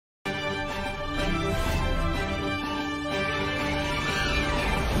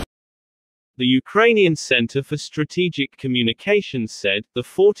The Ukrainian Center for Strategic Communications said, the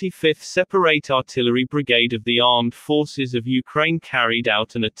 45th Separate Artillery Brigade of the Armed Forces of Ukraine carried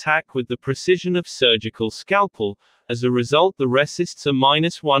out an attack with the precision of surgical scalpel. As a result, the recists are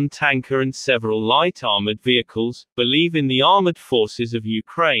 -1 tanker and several light armored vehicles. Believe in the armored forces of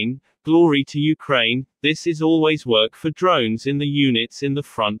Ukraine. Glory to Ukraine. This is always work for drones in the units in the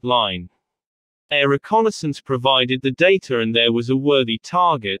front line. Air reconnaissance provided the data and there was a worthy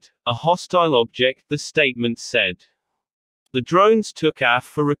target, a hostile object, the statement said. The drones took off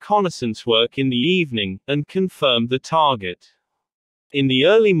for reconnaissance work in the evening, and confirmed the target. In the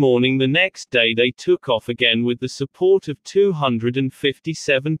early morning the next day they took off again with the support of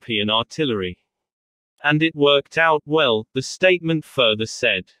 257 pion artillery. And it worked out well, the statement further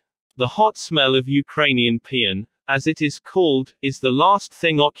said. The hot smell of Ukrainian pion, as it is called, is the last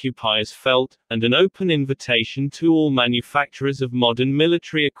thing occupiers felt, and an open invitation to all manufacturers of modern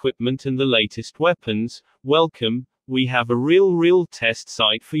military equipment and the latest weapons. Welcome, we have a real test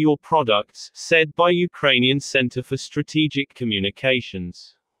site for your products, said by Ukrainian Center for Strategic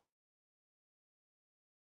Communications.